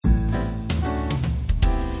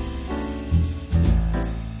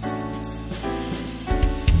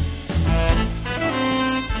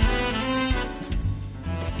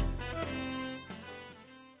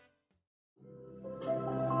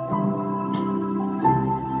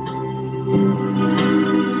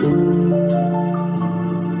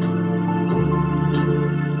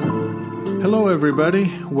Hello,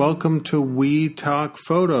 everybody. Welcome to We Talk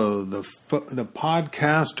Photo, the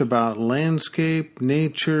podcast about landscape,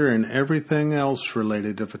 nature, and everything else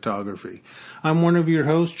related to photography. I'm one of your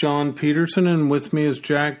hosts, John Peterson, and with me is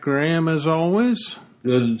Jack Graham, as always.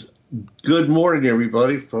 Good morning,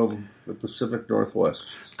 everybody, from the Pacific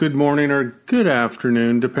Northwest. Good morning or good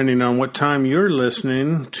afternoon, depending on what time you're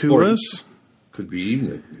listening to us. Could be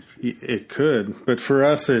evening. It could, but for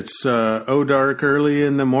us, it's dark early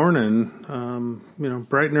in the morning.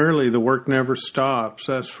 Bright and early. The work never stops.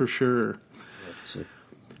 That's for sure. So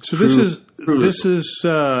this is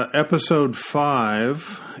episode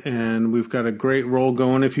 5, and we've got a great roll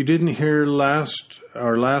going. If you didn't hear our last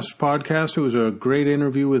podcast, it was a great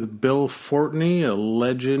interview with Bill Fortney, a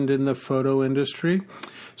legend in the photo industry.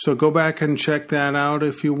 So go back and check that out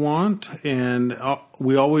if you want. And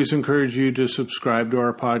we always encourage you to subscribe to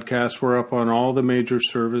our podcast. We're up on all the major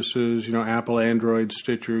services, Apple, Android,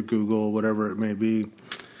 Stitcher, Google, whatever it may be.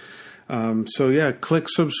 Click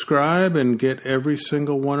subscribe and get every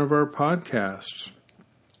single one of our podcasts.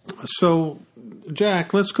 So,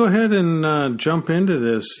 Jack, let's go ahead and jump into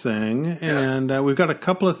this thing. And we've got a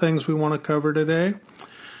couple of things we want to cover today.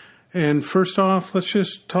 And first off, let's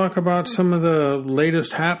just talk about some of the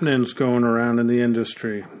latest happenings going around in the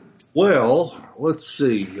industry. Well, let's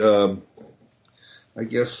see. I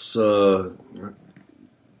guess for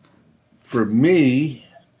me,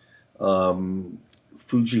 Fujifilm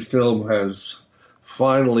has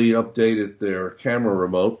finally updated their camera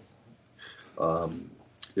remote.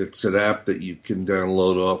 It's an app that you can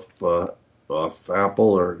download off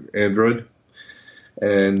Apple or Android,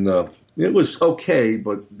 and it was okay,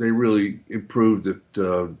 but they really improved it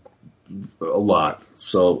a lot.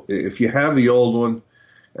 So if you have the old one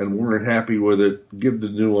and weren't happy with it, give the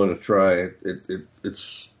new one a try.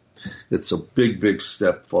 It's a big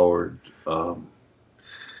step forward in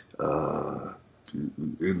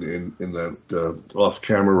that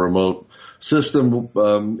off-camera remote system.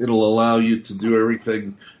 It'll allow you to do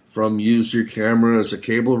everything from use your camera as a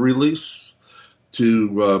cable release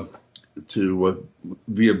to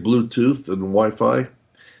via Bluetooth and Wi-Fi,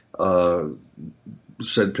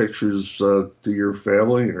 send pictures to your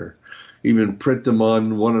family, or even print them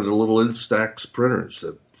on one of the little Instax printers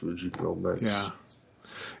that Fujifilm makes.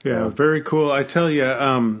 Yeah, very cool. I tell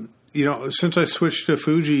you, since I switched to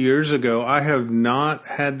Fuji years ago, I have not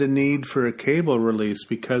had the need for a cable release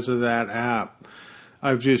because of that app.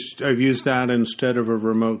 I've used that instead of a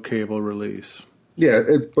remote cable release. Yeah,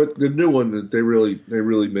 but the new one, they really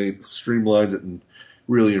made streamlined it and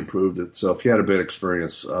really improved it. So if you had a bad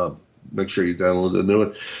experience, make sure you download the new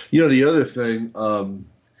one. The other thing,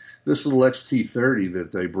 this little XT30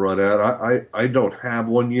 that they brought out, I don't have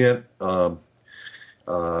one yet. I'm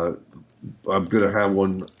going to have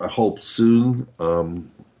one, I hope, soon.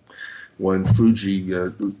 When Fuji,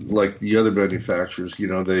 like the other manufacturers,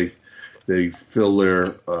 they fill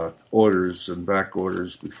their orders and back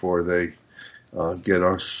orders before they get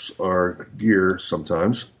our gear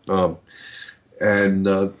sometimes. And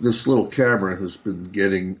this little camera has been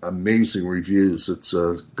getting amazing reviews. It's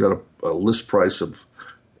got a list price of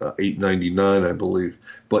 $8.99, I believe.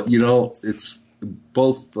 But, it's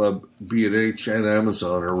both B&H and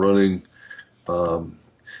Amazon are running.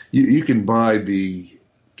 You can buy the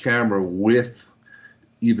camera with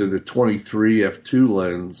either the 23 f2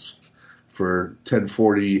 lens for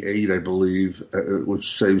 $1048, I believe,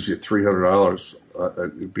 which saves you $300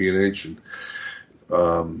 at B&H. And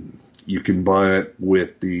you can buy it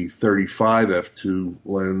with the 35 f2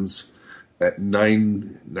 lens at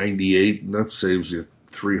 $998, and that saves you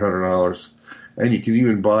 $300. And you can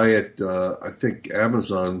even buy it, I think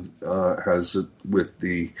Amazon has it with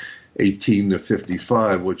the 18 to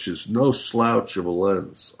 55, which is no slouch of a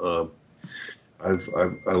lens. I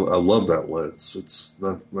love that lens. It's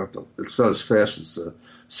not as fast as the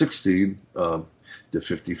 16 to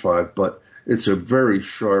 55, but it's a very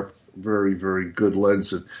sharp, very, very good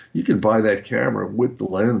lens. And you can buy that camera with the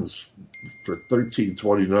lens for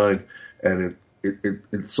 $13.29, and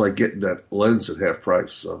it's like getting that lens at half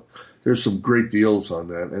price. So there's some great deals on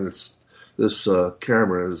that, and this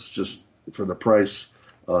camera is just, for the price,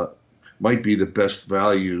 might be the best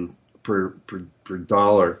value per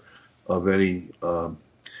dollar of any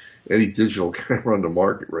digital camera on the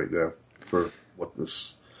market right now for what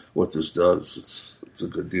this does. It's a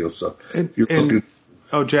good deal. So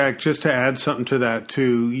Jack, just to add something to that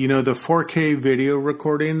too, the 4K video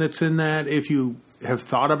recording that's in that, if you have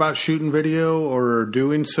thought about shooting video or are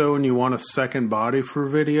doing so and you want a second body for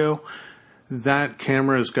video, that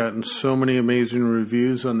camera has gotten so many amazing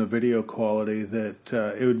reviews on the video quality that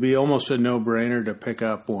it would be almost a no-brainer to pick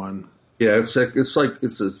up one. Yeah, it's like I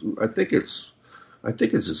think it's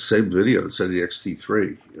the same video. It's at the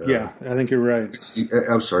XT3. Yeah, I think you're right.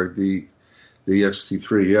 I'm sorry, the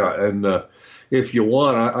XT3. Yeah, and if you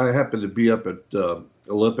want, I happened to be up at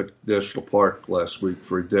Olympic National Park last week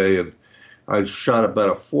for a day, and I shot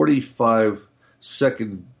about a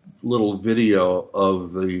 45-second little video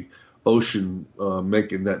of the ocean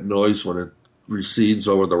making that noise when it recedes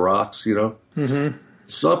over the rocks. Mm-hmm.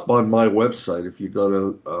 It's up on my website. If you go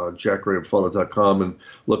to jackgrahamphoto.com and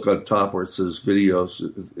look on top where it says videos,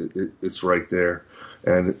 it's right there.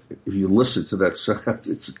 And if you listen to that sound,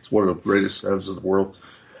 it's one of the greatest sounds in the world.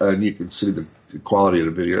 And you can see the quality of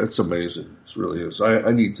the video. It's amazing. It really is.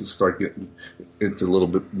 I need to start getting into a little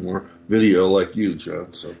bit more video like you,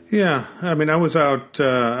 John. So yeah, I mean, I was out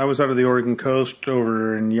of the Oregon coast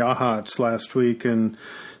over in Yachats last week and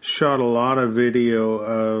shot a lot of video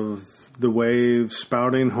of the waves,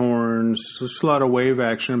 spouting horns, just a lot of wave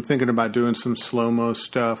action. I'm thinking about doing some slow-mo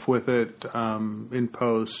stuff with it in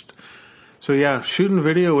post. So yeah, shooting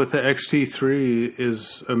video with the XT3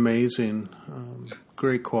 is amazing.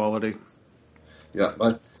 Great quality. Yeah.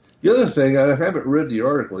 The other thing, I haven't read the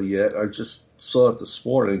article yet. I just saw it this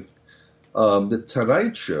morning. The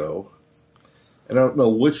Tonight Show, and I don't know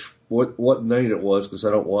what night it was because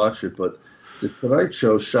I don't watch it, but the Tonight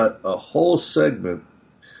Show shot a whole segment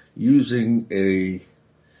using a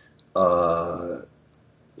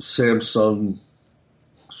Samsung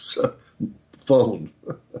phone,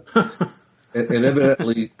 and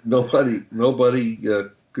evidently nobody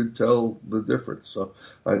could tell the difference. So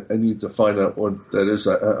I need to find out what that is.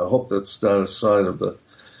 I hope that's not a sign of the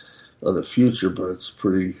future, but it's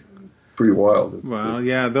pretty wild. Well,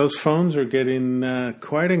 yeah, those phones are getting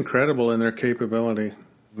quite incredible in their capability.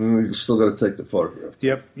 You still got to take the photograph.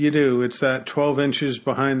 Yep, you do. It's that 12 inches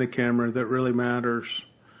behind the camera that really matters.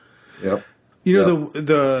 Yep.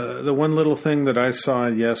 The one little thing that I saw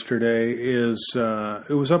yesterday is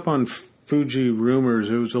it was up on Fuji Rumors.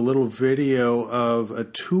 It was a little video of a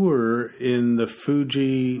tour in the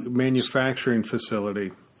Fuji manufacturing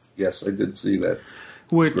facility. Yes, I did see that.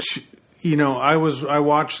 Which, I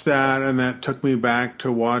watched that, and that took me back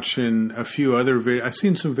to watching a few other videos. I've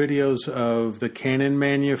seen some videos of the Canon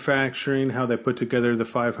manufacturing, how they put together the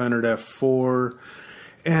 500 f4.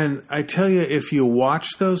 And I tell you, if you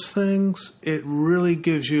watch those things, it really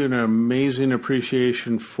gives you an amazing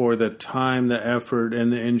appreciation for the time, the effort,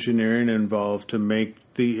 and the engineering involved to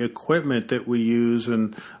make the equipment that we use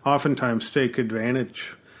and oftentimes take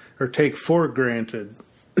advantage or take for granted.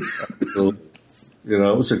 It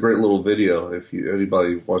was a great little video. If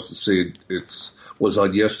anybody wants to see it, it was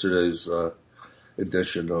on yesterday's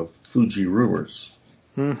edition of Fuji Rumors.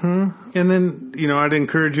 Mm-hmm. And then, I'd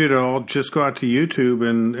encourage you to all just go out to YouTube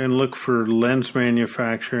and look for lens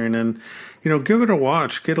manufacturing and, give it a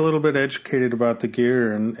watch. Get a little bit educated about the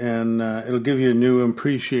gear and it'll give you a new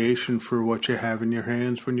appreciation for what you have in your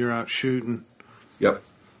hands when you're out shooting. Yep,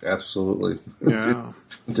 absolutely. Yeah.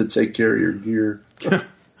 To take care of your gear.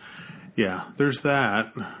 Yeah, there's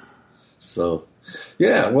that. So,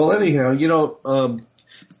 yeah, well, anyhow,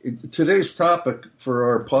 today's topic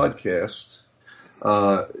for our podcast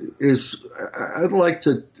is I'd like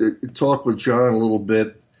to talk with John a little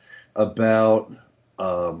bit about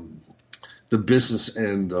the business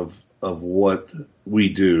end of what we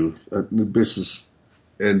do, the business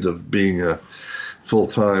end of being a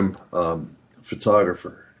full-time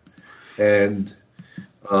photographer. And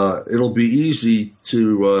it'll be easy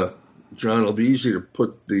to, John, it'll be easy to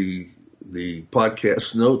put the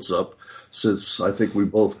podcast notes up, since I think we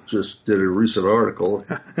both just did a recent article,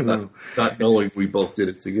 not knowing we both did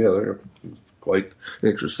it together. Quite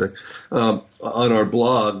interesting. On our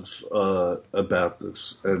blogs about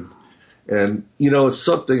this. And it's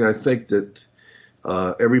something I think that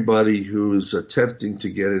everybody who's attempting to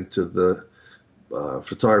get into the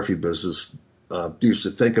photography business needs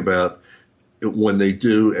to think about it when they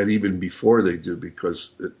do and even before they do,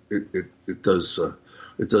 because it does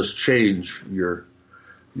change your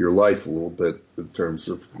life a little bit in terms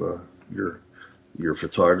of your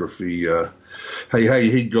photography, how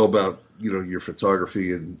you go about your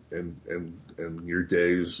photography and your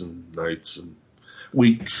days and nights and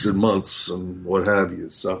weeks and months and what have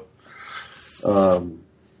you. So, I'd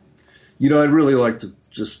really like to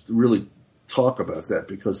just really talk about that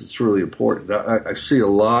because it's really important. I see a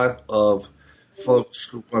lot of folks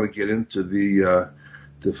who want to get into the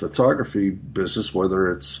photography business,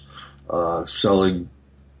 whether it's selling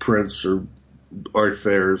prints or art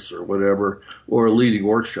fairs or whatever, or leading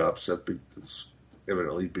workshops. That's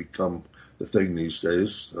evidently become the thing these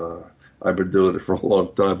days. I've been doing it for a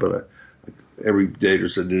long time, but every day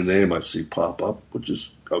there's a new name I see pop up, which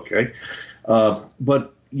is okay.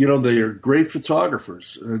 But they are great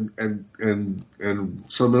photographers, and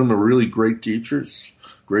some of them are really great teachers,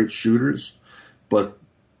 great shooters, but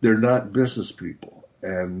they're not business people.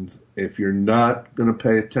 And if you're not going to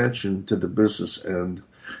pay attention to the business end,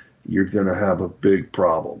 you're going to have a big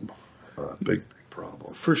problem, big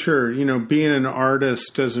problem. For sure. Being an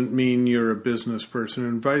artist doesn't mean you're a business person,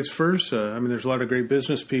 and vice versa. I mean, there's a lot of great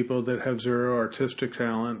business people that have zero artistic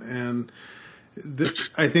talent, and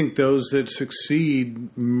I think those that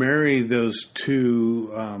succeed marry those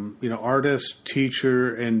two, artist,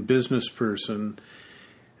 teacher, and business person.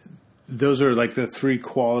 Those are like the three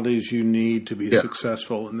qualities you need to be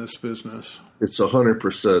successful in this business. It's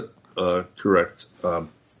 100% correct. But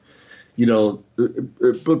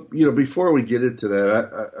before we get into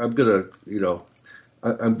that,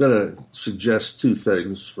 I'm gonna suggest two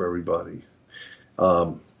things for everybody.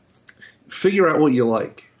 Figure out what you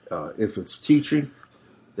like. If it's teaching,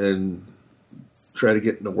 then try to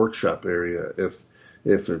get in the workshop area. If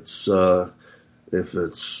it's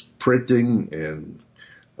printing and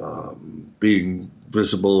being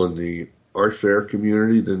visible in the art fair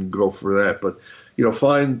community, then go for that. But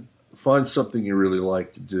find something you really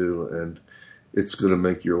like to do, and it's going to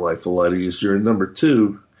make your life a lot easier. And number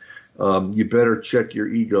two, you better check your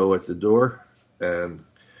ego at the door, and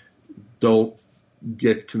don't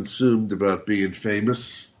get consumed about being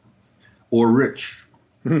famous or rich,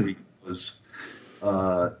 because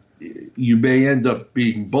you may end up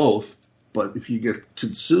being both. But if you get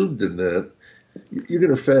consumed in that, you're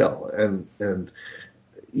going to fail. And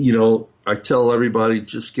I tell everybody,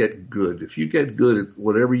 just get good. If you get good at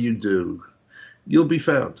whatever you do, you'll be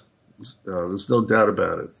found. There's no doubt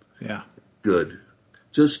about it. Yeah. Good.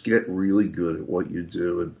 Just get really good at what you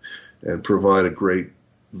do and provide a great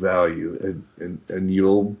value, and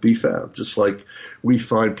you'll be found. Just like we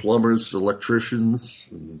find plumbers, electricians,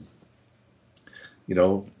 and,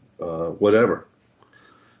 whatever.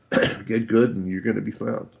 Get good, and you're going to be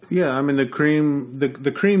found. Yeah, I mean the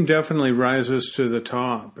cream definitely rises to the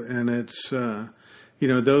top, and it's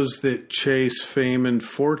those that chase fame and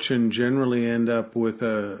fortune generally end up with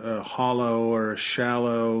a hollow or a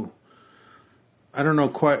shallow. I don't know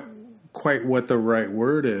quite what the right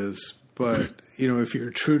word is, but if you're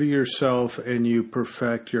true to yourself and you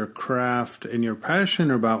perfect your craft and you're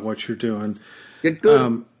passionate about what you're doing, get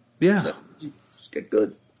good. Just get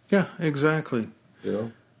good. Yeah, exactly.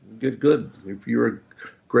 Get good. If you're a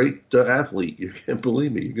great athlete, you can't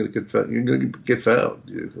believe me. You're going to get found.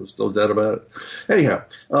 There's no doubt about it. Anyhow,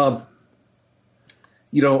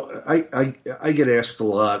 I get asked a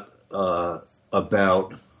lot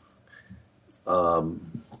about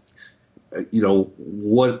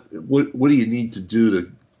what do you need to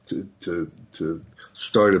do to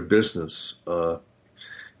start a business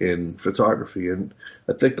in photography, and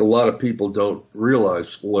I think a lot of people don't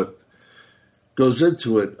realize what goes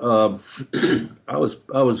into it. I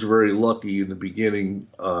was very lucky in the beginning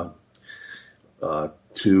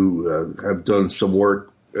to have done some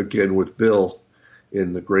work again with Bill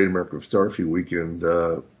in the Great American Photography Weekend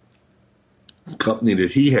company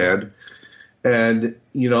that he had, and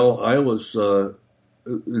I was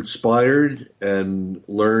inspired and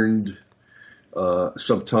learned.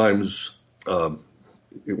 Sometimes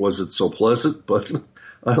it wasn't so pleasant, but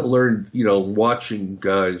I learned watching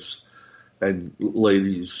guys and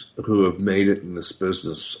ladies who have made it in this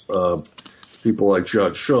business, people like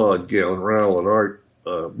John Shaw and Galen Rowell and Art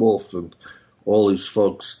Wolf and all these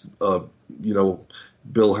folks,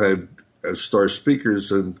 Bill had as star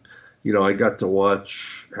speakers, and I got to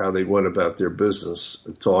watch how they went about their business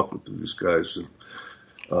and talk with these guys, and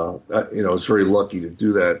I was very lucky to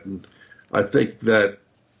do that. And I think that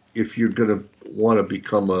if you're going to want to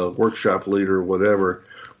become a workshop leader or whatever,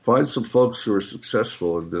 find some folks who are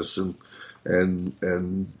successful in this, and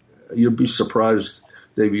you'll be surprised.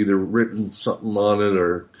 They've either written something on it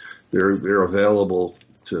or they're available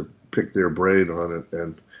to pick their brain on it,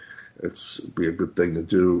 and it's be a good thing to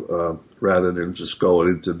do rather than just going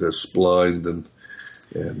into this blind and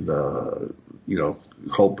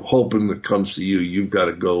hoping it comes to you. You've got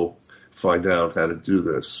to go find out how to do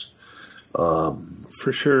this.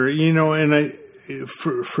 For sure, and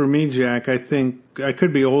for me, Jack, I think I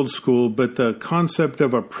could be old school, but the concept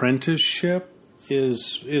of apprenticeship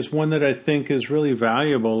is one that I think is really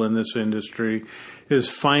valuable in this industry, is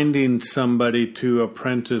finding somebody to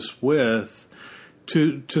apprentice with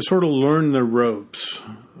to sort of learn the ropes.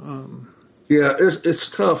 Yeah, it's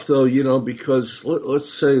tough though, because let's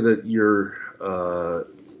say that you're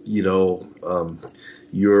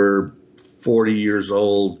 40 years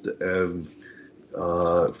old and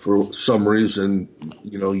for some reason,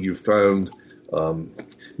 you found,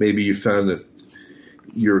 maybe you found that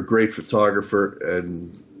you're a great photographer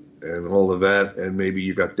and all of that, and maybe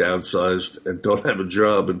you got downsized and don't have a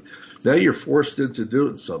job, and now you're forced into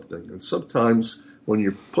doing something. And sometimes when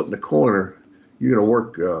you're put in a corner, you're going to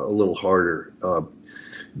work a little harder, but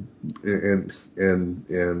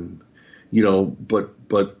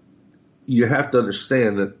you have to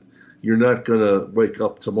understand that you're not going to wake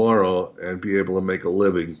up tomorrow and be able to make a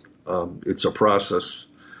living. It's a process,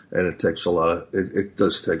 and it takes it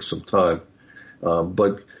does take some time.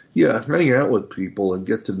 But yeah, hang out with people and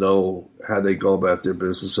get to know how they go about their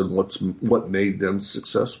business and what made them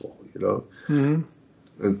successful, Mm-hmm.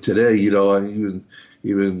 And today,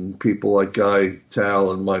 even people like Guy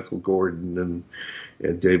Tal and Michael Gordon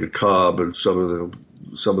and David Cobb and some of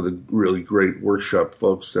the really great workshop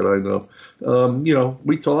folks that I know,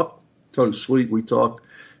 we talk, tongue sweet, we talk,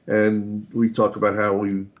 and we talk about how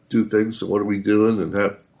we do things and what are we doing and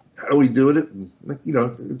how are we doing it, and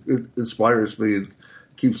it inspires me and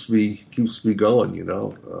keeps me going,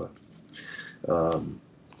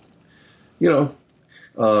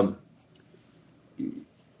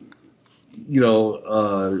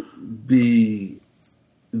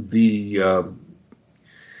 the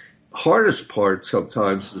hardest part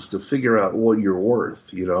sometimes is to figure out what you're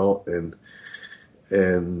worth, and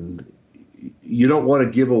you don't want to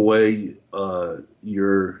give away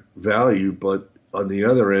your value, but on the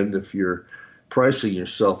other end, if you're pricing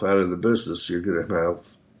yourself out of the business, you're going to have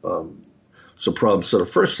some problems. So the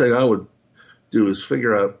first thing I would do is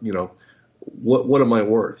figure out, what am I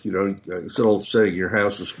worth? It's an old saying, your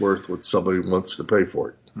house is worth what somebody wants to pay for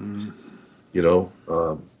it. Mm.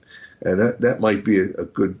 And that might be a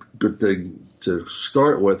good thing to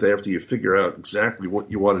start with after you figure out exactly what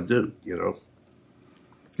you want to do,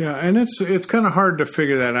 Yeah, and it's kind of hard to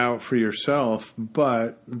figure that out for yourself,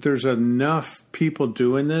 but there's enough people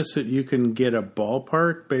doing this that you can get a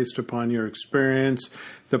ballpark based upon your experience,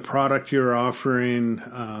 the product you're offering,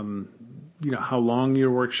 how long your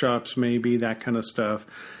workshops may be, that kind of stuff.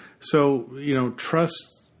 So,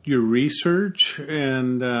 trust your research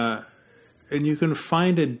and you can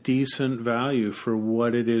find a decent value for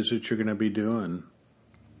what it is that you're going to be doing.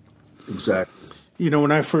 Exactly.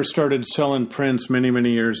 When I first started selling prints many,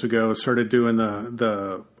 many years ago, started doing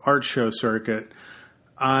the art show circuit,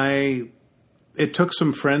 it took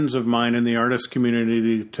some friends of mine in the artist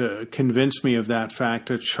community to convince me of that fact,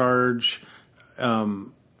 to charge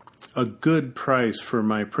a good price for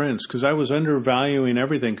my prints, because I was undervaluing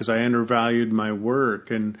everything, because I undervalued my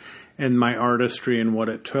work and my artistry and what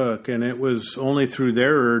it took. And it was only through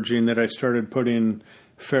their urging that I started putting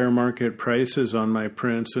fair market prices on my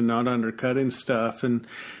prints and not undercutting stuff. And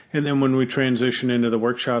then when we transition into the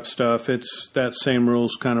workshop stuff, it's that same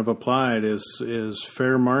rules kind of applied is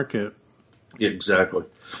fair market. Exactly.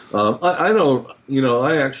 I don't,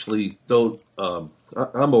 I actually don't,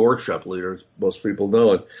 I'm a workshop leader, as most people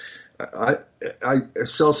know. And I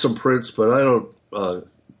sell some prints, but I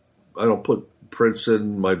don't put prints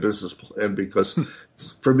in my business plan because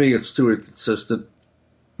for me, it's too inconsistent.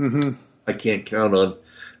 Mm-hmm. I can't count on,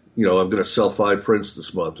 I'm going to sell 5 prints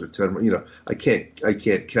this month or 10. I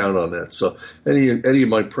can't count on that. So any of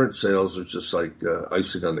my print sales are just like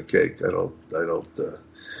icing on the cake. I don't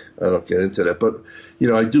get into that. But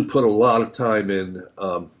I do put a lot of time in.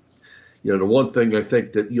 The one thing I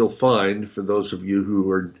think that you'll find for those of you who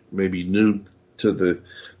are maybe new to the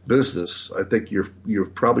business, I think you're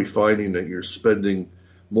probably finding that you're spending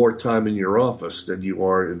more time in your office than you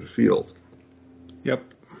are in the field.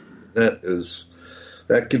 Yep.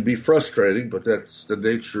 That can be frustrating, but that's the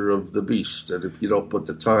nature of the beast. And if you don't put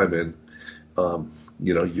the time in,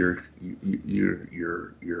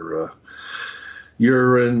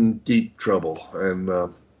 you're in deep trouble,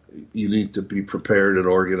 and you need to be prepared and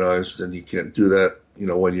organized. And you can't do that,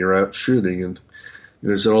 when you're out shooting. And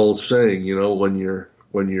there's an old saying, when you're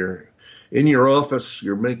in your office,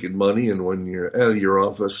 you're making money, and when you're out of your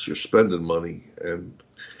office, you're spending money. And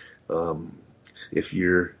if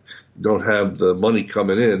you don't have the money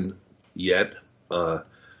coming in yet,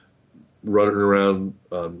 running around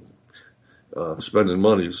spending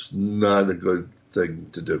money is not a good thing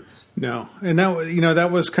to do. No, and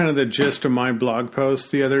that was kind of the gist of my blog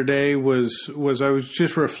post the other day. Was I was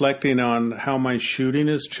just reflecting on how my shooting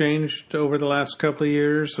has changed over the last couple of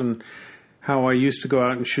years, and how I used to go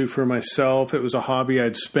out and shoot for myself. It was a hobby.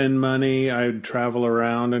 I'd spend money. I'd travel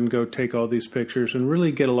around and go take all these pictures and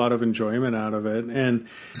really get a lot of enjoyment out of it. And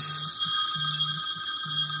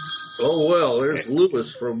oh, well, there's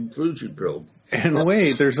Lewis from Fujifilm. And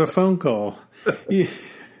wait, there's a phone call.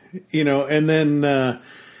 And then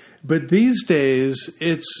But these days,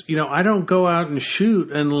 it's, I don't go out and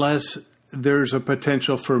shoot unless there's a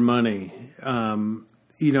potential for money.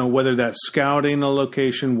 Whether that's scouting a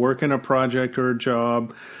location, working a project or a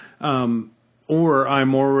job, or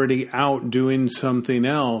I'm already out doing something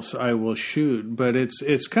else, I will shoot. But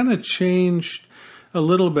it's kind of changed a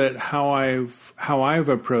little bit how I've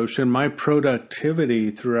approached and my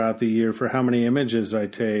productivity throughout the year for how many images I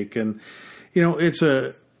take. And,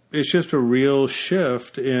 it's just a real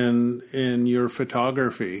shift in your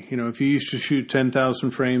photography. If you used to shoot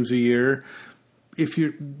 10,000 frames a year,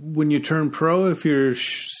 when you turn pro, if you're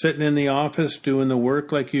sitting in the office doing the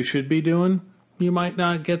work like you should be doing, you might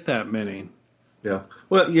not get that many. Yeah.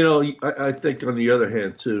 Well, I think on the other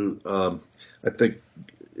hand too, I think,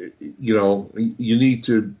 you need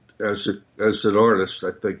to, as an artist,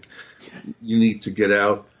 I think you need to get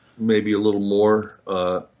out maybe a little more,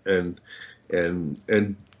 and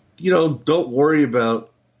don't worry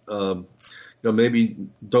about, maybe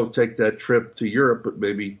don't take that trip to Europe, but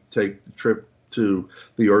maybe take the trip to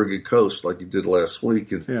the Oregon coast like you did last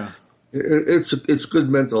week. And yeah, it's good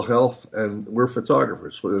mental health, and we're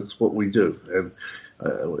photographers. It's what we do. And,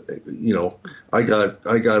 I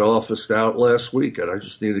got officed out last week, and I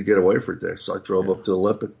just needed to get away for a day. So I drove up to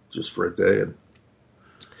Olympic just for a day and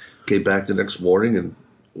came back the next morning, and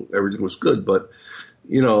everything was good. But,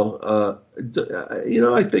 I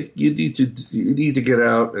think you need to get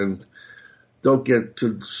out and don't get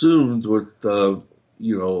consumed with,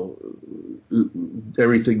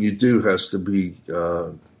 everything you do has to be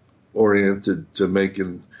oriented to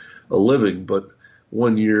making a living. But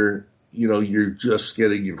when you're just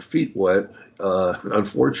getting your feet wet,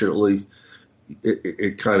 unfortunately,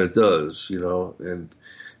 it kind of does, and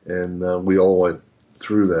we all went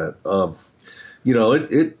through that.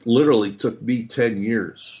 It literally took me 10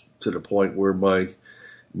 years to the point where my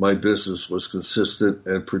business was consistent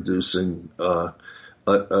and producing a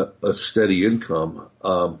steady income.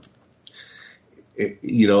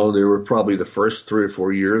 There were probably the first 3 or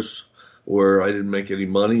 4 years where I didn't make any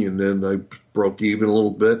money, and then I broke even a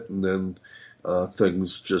little bit, and then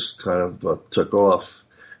things just kind of took off.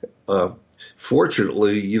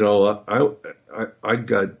 Fortunately, I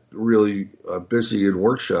got really busy in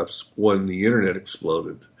workshops when the internet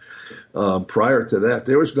exploded. Prior to that,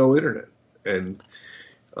 there was no internet, and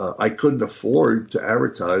I couldn't afford to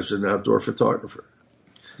advertise an outdoor photographer.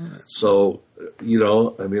 So,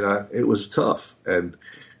 it was tough. And,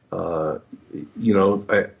 I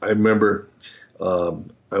remember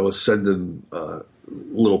I was sending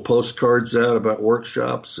little postcards out about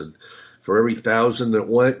workshops, and for every 1,000 that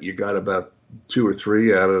went, you got about 2 or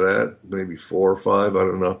 3 out of that, maybe 4 or 5, I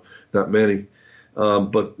don't know, not many.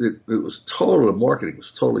 But it was the marketing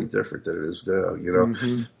was totally different than it is now,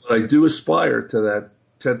 Mm-hmm. But I do aspire to that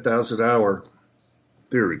 10,000 hour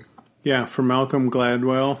theory. Yeah, for Malcolm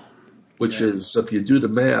Gladwell. Which is, if you do the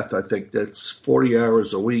math, I think that's 40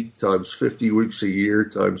 hours a week times 50 weeks a year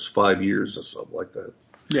times 5 years or something like that.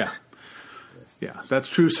 Yeah. Yeah, that's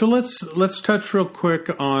true. So let's touch real quick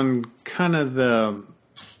on kind of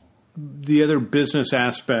the other business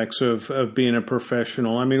aspects of being a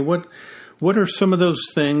professional. I mean, what are some of those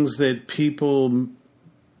things that people,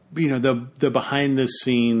 the behind the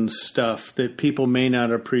scenes stuff that people may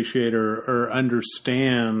not appreciate or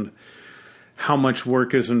understand how much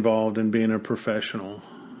work is involved in being a professional?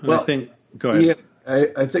 And well, go ahead. Yeah,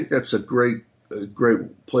 I think that's a great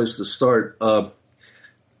place to start.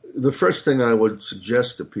 The first thing I would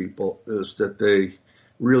suggest to people is that they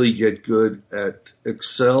really get good at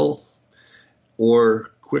Excel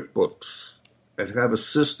or QuickBooks and have a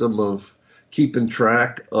system of keeping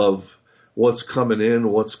track of what's coming in,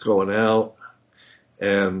 what's going out,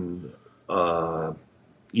 and,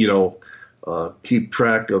 keep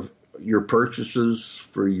track of your purchases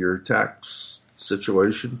for your tax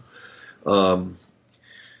situation. You're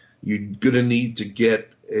going to need to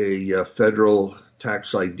get a federal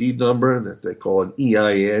tax ID number that they call an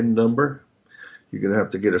EIN number. You're going to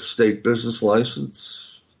have to get a state business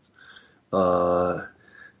license, and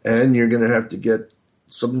you're going to have to get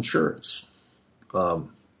some insurance.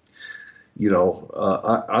 I'll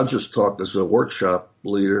just talk as a workshop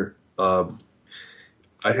leader. I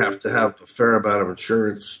have to have a fair amount of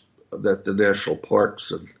insurance that the national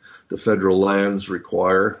parks and the federal lands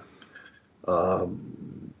require.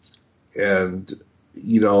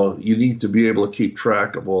 You need to be able to keep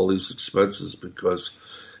track of all these expenses, because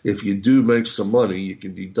if you do make some money, you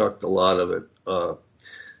can deduct a lot of it. Of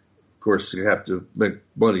course, you have to make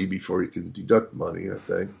money before you can deduct money, I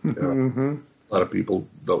think. Mm-hmm. A lot of people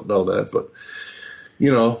don't know that, but,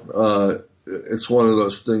 it's one of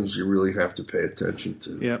those things you really have to pay attention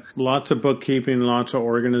to. Yep. Lots of bookkeeping, lots of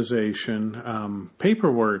organization,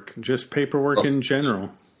 paperwork, just paperwork in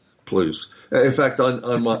general. Please. In fact,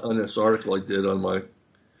 on this article I did on my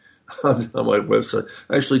website,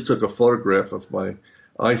 I actually took a photograph of my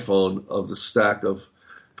iPhone of the stack of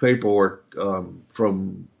paperwork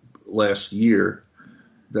from last year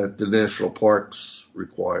that the national parks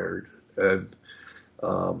required. And,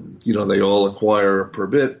 they all acquire a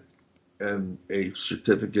permit and a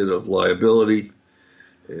certificate of liability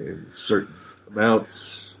in certain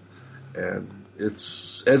amounts. And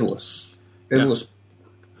it's endless. Yeah.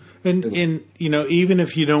 And even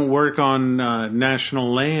if you don't work on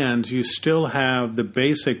national lands, you still have the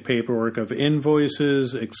basic paperwork of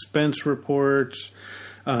invoices, expense reports,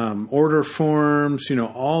 order forms,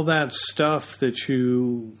 all that stuff that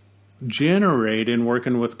you generate in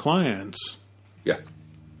working with clients. Yeah.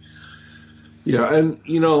 Yeah, and,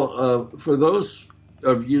 for those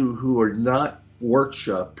of you who are not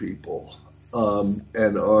workshop people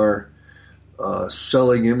and are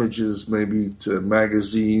selling images maybe to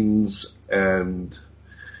magazines and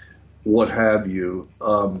what have you,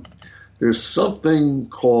 there's something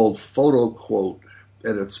called PhotoQuote,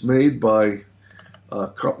 and it's made by a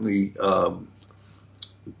company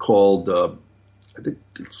called, I think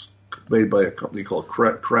it's made by a company called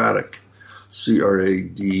Craddock,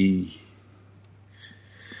 C-R-A-D.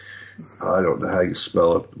 I don't know how you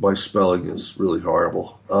spell it. My spelling is really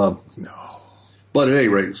horrible. No. But at any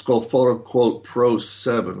rate, it's called PhotoQuote Pro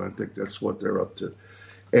 7. I think that's what they're up to.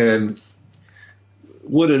 And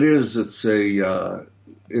what it is, it's a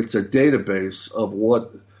database of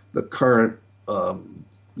what the current,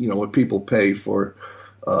 what people pay for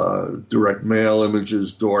direct mail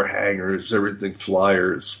images, door hangers, everything,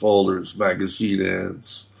 flyers, folders, magazine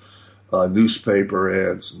ads,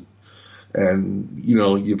 newspaper ads, and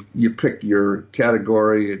you pick your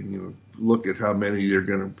category and you look at how many you're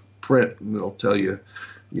going to print, and it'll tell you,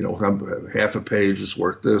 how half a page is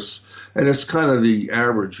worth this, and it's kind of the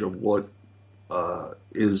average of what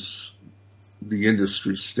is the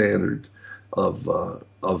industry standard of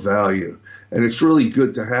value, and it's really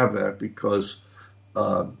good to have that because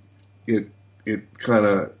it kind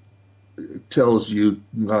of tells you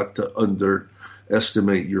not to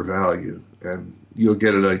underestimate your value, and you'll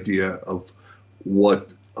get an idea of what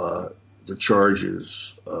the charge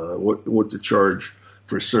is, what to charge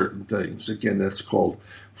for certain things. Again, that's called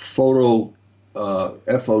PhotoQuote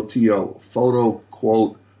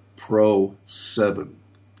PhotoQuote Pro 7.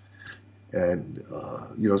 And,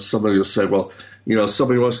 somebody will say, well,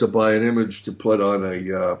 somebody wants to buy an image to put on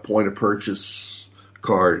a point of purchase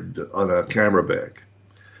card on a camera bag.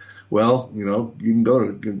 Well, you can go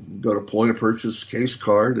to point of purchase case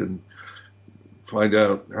card and find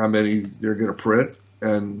out how many they're going to print,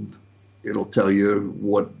 and it'll tell you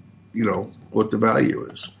what the value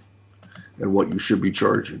is and what you should be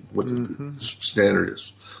charging, what the standard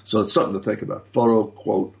is. So it's something to think about.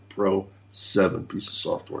 PhotoQuote Pro 7 piece of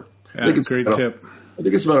software. Yeah, I think great tip. I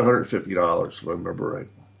think it's about $150 if I remember right.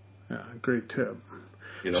 Yeah, great tip.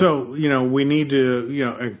 So, we need to,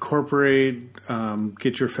 incorporate,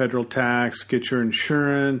 get your federal tax, get your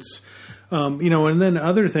insurance, and then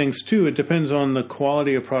other things too. It depends on the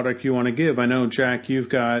quality of product you want to give. I know, Jack, you've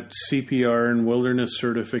got CPR and wilderness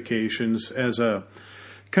certifications as a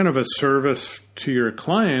kind of a service to your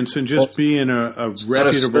clients and just being a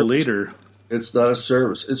reputable leader. It's not a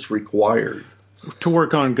service. It's required. To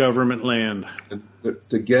work on government land.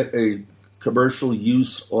 To get a commercial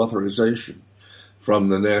use authorization from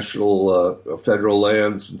the national, federal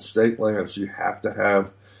lands and state lands, you have to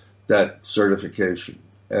have that certification.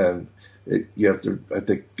 And you have to. I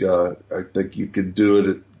think you can do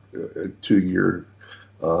it at 2-year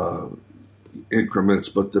increments,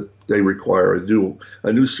 but they require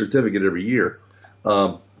a new certificate every year,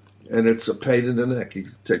 and it's a pain in the neck. It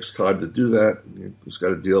takes time to do that. You just got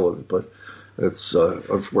to deal with it, but it's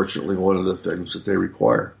unfortunately one of the things that they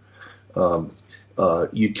require.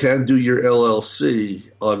 You can do your LLC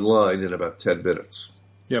online in about 10 minutes.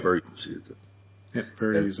 Yep. It's very easy to do. Yep,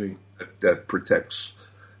 very easy. That protects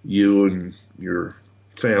you and your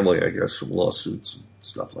family, I guess, from lawsuits and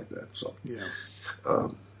stuff like that. So, yeah.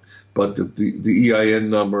 But the EIN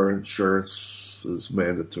number insurance is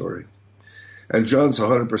mandatory. And John's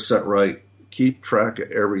 100% right. Keep track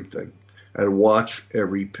of everything and watch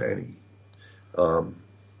every penny.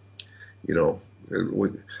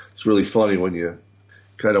 It's really funny when you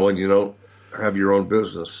don't have your own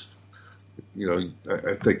business.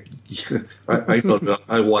 I think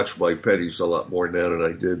I watch my pennies a lot more now than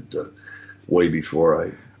I did way before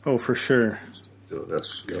I. Oh, for sure. Doing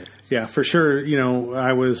this. Yeah, for sure.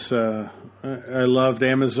 I was I loved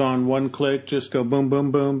Amazon one click, just go boom,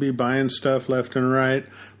 boom, boom, be buying stuff left and right.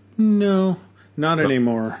 No, not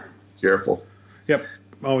anymore. Careful. Yep,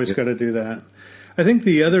 always got to do that. I think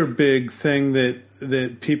the other big thing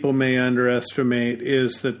that people may underestimate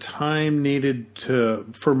is the time needed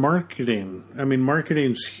for marketing. I mean,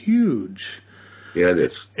 marketing's huge. Yeah, it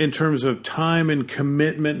is. In terms of time and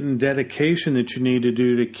commitment and dedication that you need to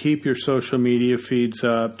do to keep your social media feeds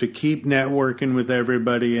up, to keep networking with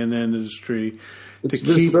everybody in the industry. It's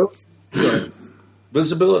visibility.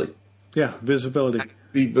 Visibility. Yeah, visibility.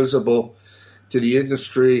 Be visible to the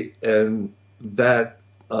industry, and that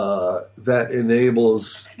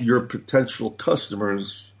enables your potential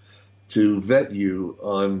customers to vet you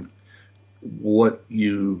on what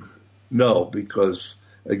you know, because,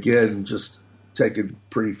 again, just taking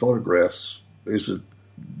pretty photographs is it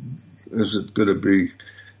going to be?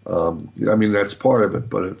 I mean, that's part of it,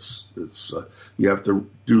 but it's you have to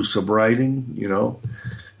do some writing,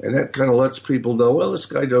 and that kind of lets people know, well, this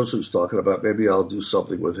guy knows who's talking about. Maybe I'll do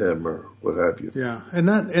something with him or what have you. Yeah, and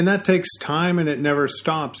that takes time, and it never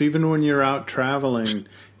stops. Even when you're out traveling,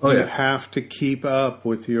 you have to keep up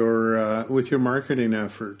with your marketing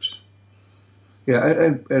efforts. Yeah,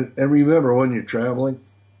 and remember, when you're traveling,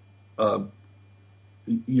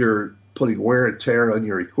 you're putting wear and tear on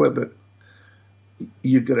your equipment.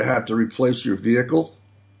 You're going to have to replace your vehicle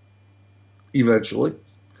eventually.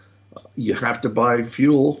 You have to buy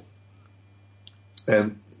fuel.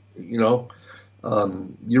 And, you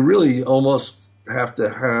really almost have to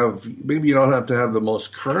have, maybe you don't have to have the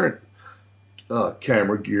most current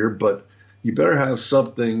camera gear, but you better have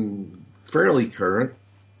something fairly current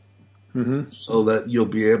so that you'll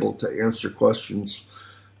be able to answer questions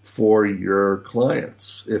for your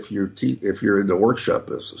clients. If you're in the workshop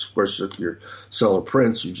business, of course, if you're selling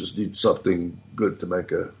prints, you just need something good to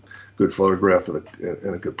make a good photograph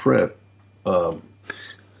and a good print, or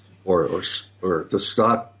the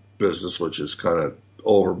stock business, which is kind of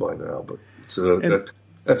over by now. But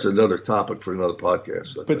that's another topic for another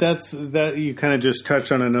podcast. But that you kind of just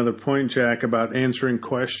touched on another point, Jack, about answering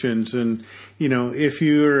questions. And if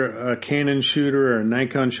you're a Canon shooter or a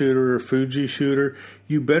Nikon shooter or a Fuji shooter,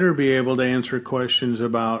 you better be able to answer questions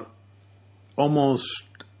about almost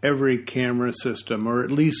every camera system, or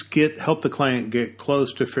at least help the client get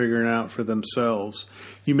close to figuring out for themselves.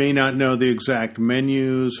 You may not know the exact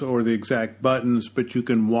menus or the exact buttons, but you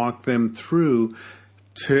can walk them through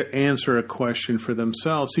to answer a question for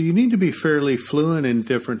themselves. So you need to be fairly fluent in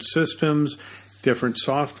different systems, different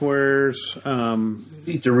softwares. You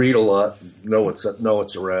need to read a lot, know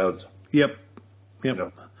what's around. Yep.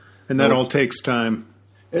 And that all takes time.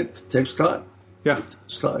 It takes time. Yeah. It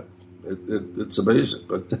takes time. It's amazing,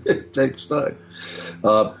 but it takes time.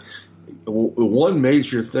 One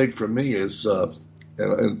major thing for me is, I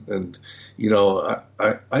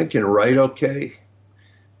can write okay,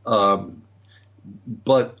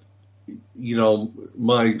 but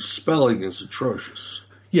my spelling is atrocious.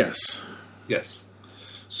 Yes.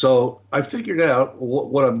 So I figured out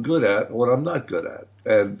what I'm good at and what I'm not good at,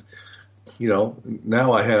 and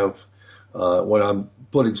now I have when I'm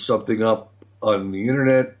putting something up on the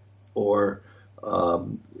internet or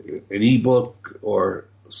an ebook or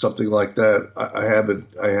something like that, I have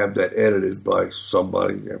that edited by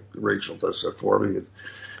somebody. Rachel does that for me,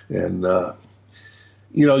 and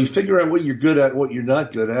you figure out what you're good at, what you're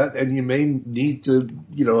not good at, and you may need to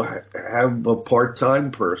have a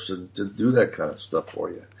part-time person to do that kind of stuff for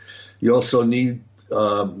you. You also need to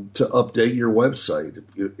update your website.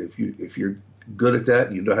 If you're good at that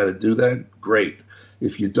and you know how to do that, great.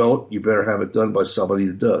 If you don't, you better have it done by somebody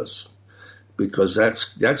who does, because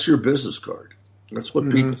that's your business card. That's what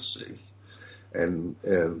people see. And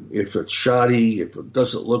if it's shoddy, if it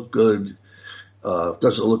doesn't look good,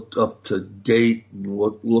 doesn't look up to date, and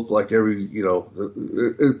look like every people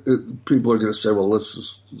are going to say, well,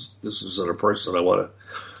 this isn't a person I want to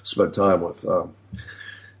spend time with.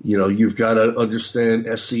 You've got to understand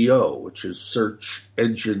SEO, which is search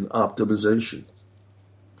engine optimization.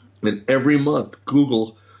 And every month,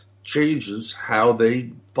 Google changes how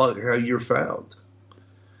you're found.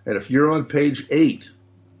 And if you're on page 8,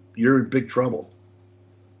 you're in big trouble.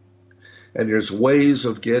 And there's ways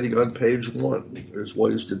of getting on page 1. There's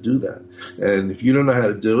ways to do that. And if you don't know how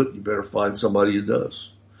to do it, you better find somebody who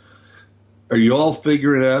does. Are you all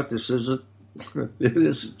figuring out it isn't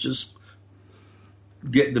just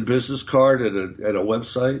getting the business card and a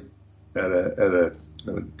website and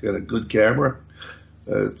a good camera?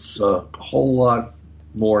 It's a whole lot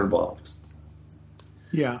more involved.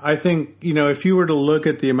 Yeah, I think, if you were to look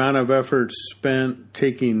at the amount of effort spent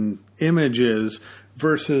taking images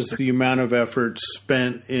versus the amount of effort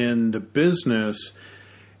spent in the business,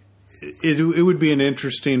 it would be an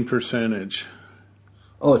interesting percentage.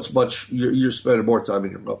 Oh, it's much. You're spending more time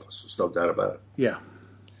in your office. There's no doubt about it. Yeah.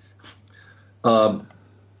 How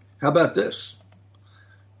about this?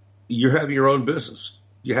 You're having your own business.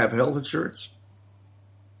 You have health insurance.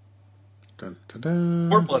 Dun, dun, dun.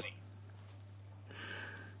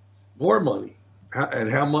 More money.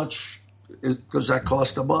 And how much does that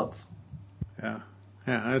cost a month? Yeah,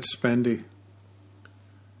 that's spendy.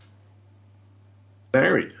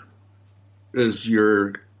 Married. Is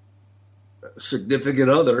your significant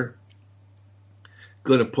other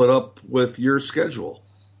going to put up with your schedule?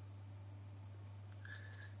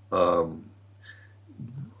 The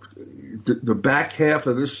back half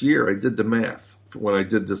of this year, I did the math when I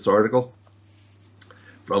did this article.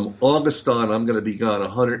 From August on, I'm going to be gone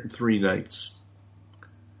 103 nights.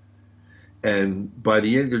 And by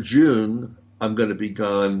the end of June, I'm going to be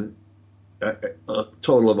gone a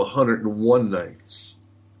total of 101 nights.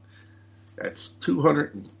 That's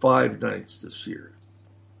 205 nights this year.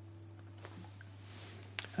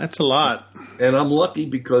 That's a lot. And I'm lucky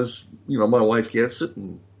because, my wife gets it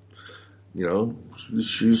and,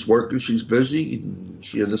 she's working, she's busy, and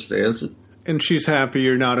she understands it. And she's happy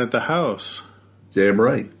you're not at the house. Damn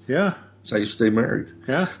right. Yeah. That's how you stay married.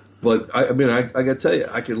 Yeah. But, I got to tell you,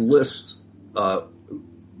 I can list a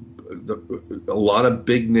lot of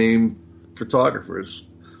big-name photographers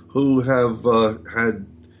who have had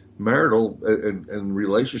marital and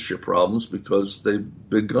relationship problems because they've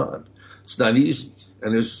been gone. It's not easy.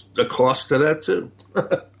 And there's a cost to that, too.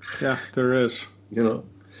 Yeah, there is.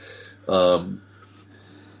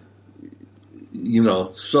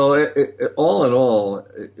 So all in all,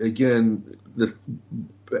 again,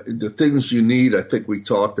 the things you need, I think we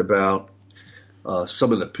talked about,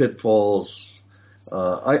 some of the pitfalls.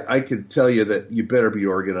 I can tell you that you better be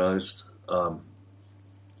organized, and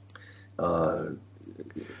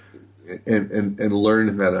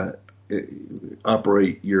learn how to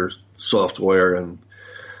operate your software and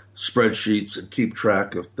spreadsheets and keep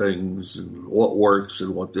track of things and what works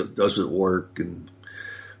and what doesn't work and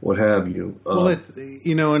what have you. Well,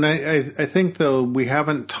 and I think, though, we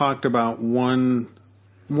haven't talked about one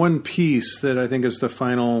piece that I think is the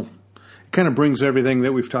final, kind of brings everything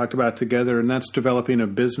that we've talked about together, and that's developing a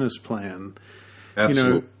business plan.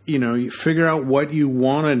 Absolutely. You figure out what you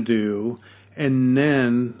want to do and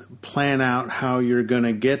then plan out how you're going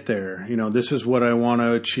to get there. This is what I want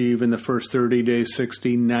to achieve in the first 30 days,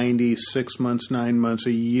 60, 90, 6 months, 9 months,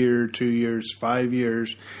 a year, 2 years, 5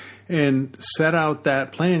 years, and set out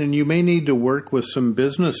that plan. And you may need to work with some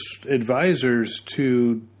business advisors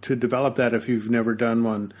to develop that if you've never done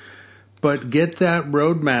one. But get that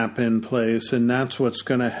roadmap in place, and that's what's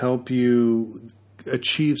going to help you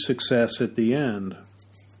achieve success at the end.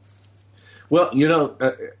 Well,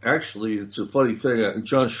 actually, it's a funny thing.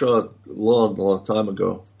 John Shaw, long time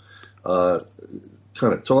ago, kind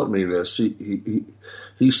of taught me this.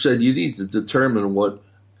 He said you need to determine what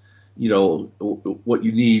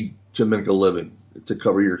you need to make a living, to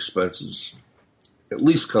cover your expenses, at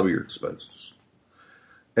least cover your expenses,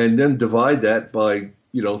 and then divide that by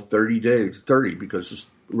 30 days, because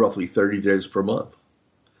it's roughly 30 days per month,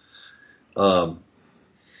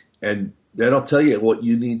 and that'll tell you what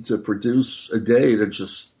you need to produce a day to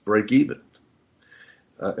just break even.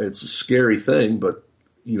 It's a scary thing, but,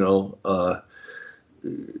 it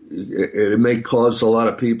may cause a lot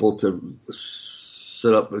of people to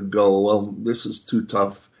sit up and go, well, this is too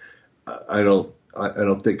tough. I don't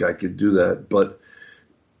think I could do that. But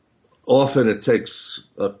often it takes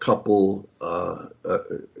a couple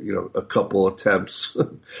attempts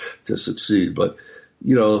to succeed. But,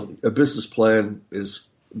 a business plan is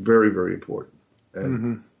very, very important,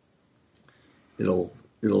 and it'll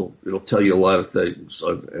tell you a lot of things.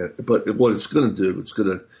 But what it's going to do, it's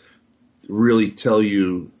going to really tell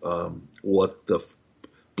you what the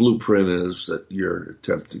blueprint is that you're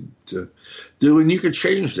attempting to do, and you can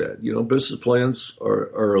change that. Business plans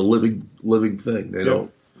are a living thing. They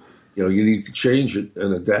don't. You need to change it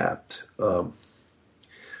and adapt. And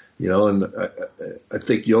I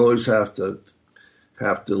think you always have to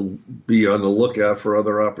be on the lookout for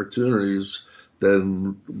other opportunities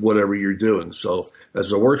than whatever you're doing. So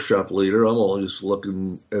as a workshop leader, I'm always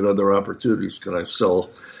looking at other opportunities. Can I sell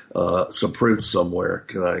some prints somewhere?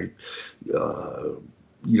 Can I,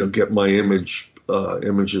 get my images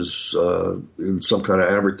in some kind of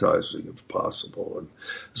advertising if possible? And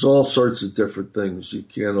there's all sorts of different things. You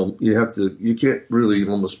can't really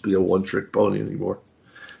almost be a one-trick pony anymore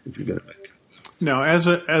if you're going to make it. Now, as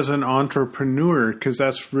an entrepreneur, because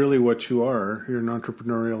that's really what you are, you're an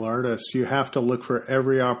entrepreneurial artist, you have to look for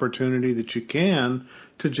every opportunity that you can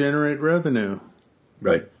to generate revenue.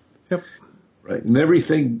 Right. Yep. Right. And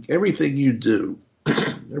everything you do,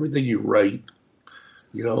 everything you write,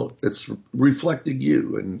 it's reflecting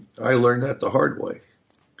you. And I learned that the hard way.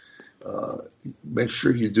 Make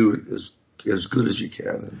sure you do it as good as you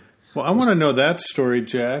can. Well, I want to know that story,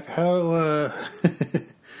 Jack. How,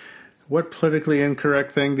 what politically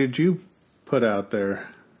incorrect thing did you put out there?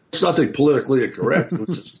 It's nothing politically incorrect. It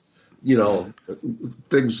was just,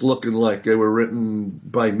 things looking like they were written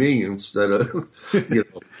by me instead of,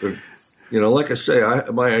 like I say,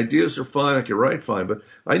 my ideas are fine. I can write fine, but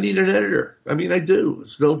I need an editor. I mean, I do.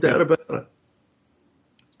 There's no doubt about it.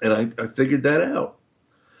 And I figured that out.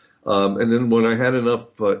 And then when I had enough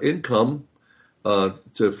income to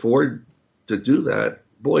afford to do that,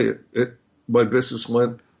 boy, my business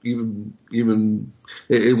went even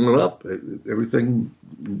it went up. Everything,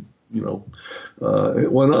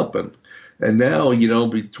 it went up, and now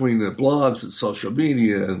between the blogs and social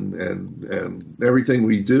media and everything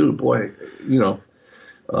we do, boy,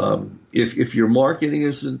 if your marketing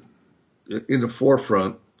isn't in the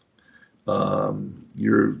forefront,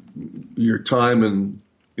 your time and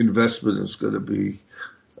investment is going to be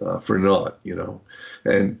for naught,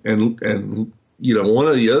 and one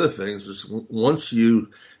of the other things is once you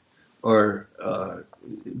are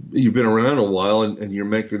you've been around a while and you're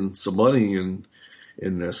making some money in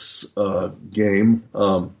this game,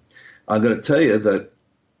 I'm going to tell you that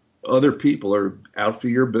other people are out for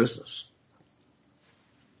your business.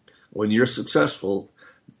 When you're successful,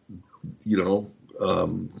 they're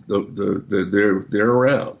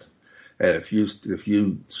around. And if you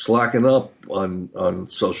slacken up on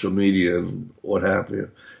social media and what have you,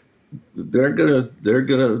 they're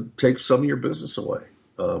gonna take some of your business away.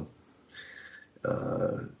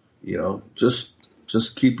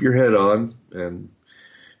 Just keep your head on and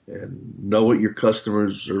know what your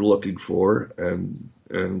customers are looking for and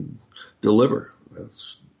deliver.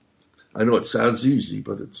 I know it sounds easy,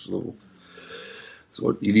 but it's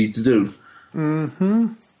what you need to do.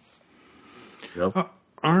 Mm-hmm.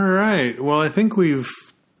 All right. Well, I think we've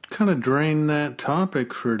kind of drained that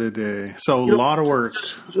topic for today. So a lot of work.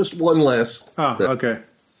 Just one last thing. Okay.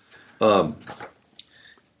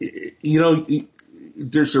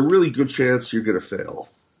 There's a really good chance you're going to fail.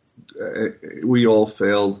 We all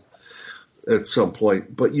failed at some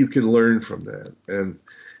point, but you can learn from that.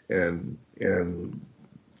 And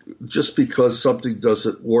just because something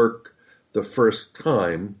doesn't work the first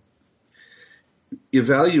time,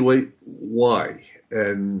 evaluate why.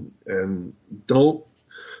 And don't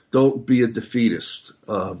be a defeatist.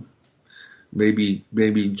 Maybe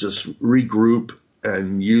just regroup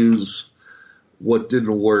and use what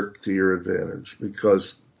didn't work to your advantage,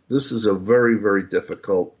 because this is a very, very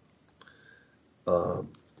difficult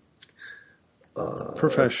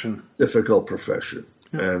profession. Difficult profession,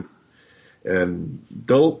 yeah. and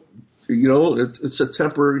don't it's a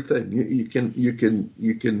temporary thing. You can.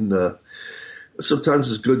 Sometimes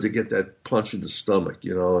it's good to get that punch in the stomach,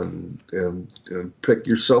 and pick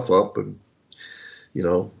yourself up and,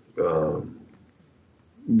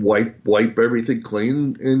 wipe everything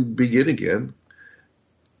clean and begin again,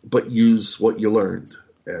 but use what you learned.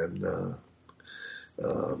 And,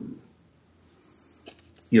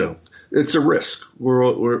 it's a risk.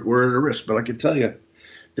 We're at a risk, but I can tell you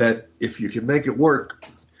that if you can make it work,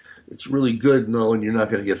 it's really good knowing you're not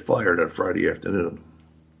going to get fired on Friday afternoon.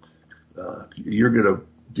 You're going to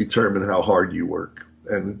determine how hard you work,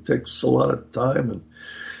 and it takes a lot of time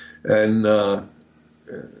and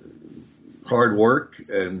hard work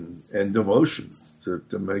and devotion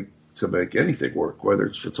to make anything work, whether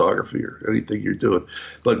it's photography or anything you're doing.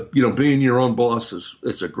 But being your own boss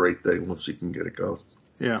is a great thing once you can get it going.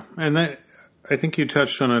 Yeah, and I think you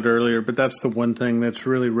touched on it earlier, but that's the one thing that's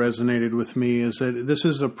really resonated with me is that this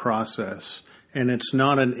is a process. And it's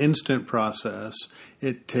not an instant process.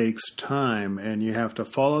 It takes time, and you have to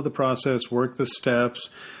follow the process, work the steps,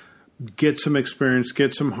 get some experience,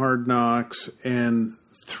 get some hard knocks, and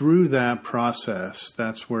through that process,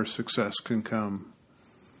 that's where success can come.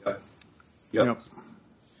 Yep.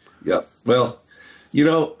 Well,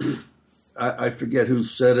 I forget who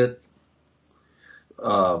said it.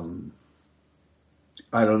 I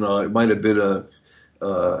don't know. It might have been an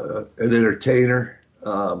entertainer.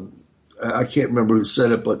 I can't remember who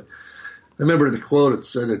said it, but I remember the quote. It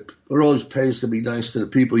said it always pays to be nice to the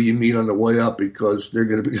people you meet on the way up, because they're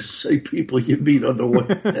going to be the same people you meet on the way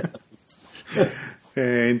down.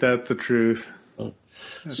 Hey, ain't that the truth?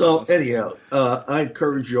 So awesome. Anyhow, I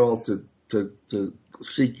encourage you all to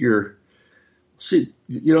seek your see,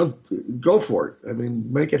 go for it. I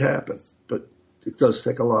mean, make it happen. But it does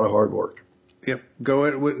take a lot of hard work. Yep.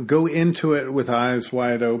 Go into it with eyes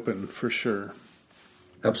wide open, for sure.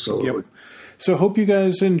 Absolutely. Yep. So I hope you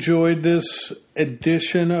guys enjoyed this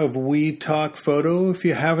edition of We Talk Photo. If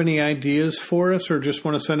you have any ideas for us or just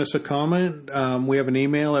want to send us a comment, we have an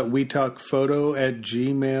email at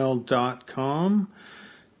wetalkphoto@gmail.com.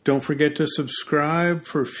 Don't forget to subscribe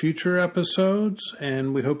for future episodes,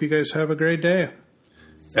 and we hope you guys have a great day.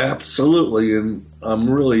 Absolutely, and I'm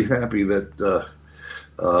really happy that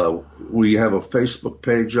we have a Facebook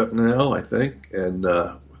page up now, I think, and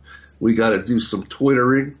we got to do some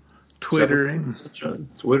Twittering. Tweeting.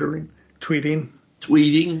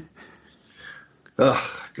 Got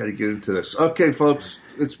to get into this. Okay, folks,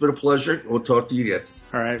 it's been a pleasure. We'll talk to you again.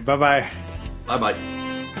 All right, bye-bye. Bye-bye.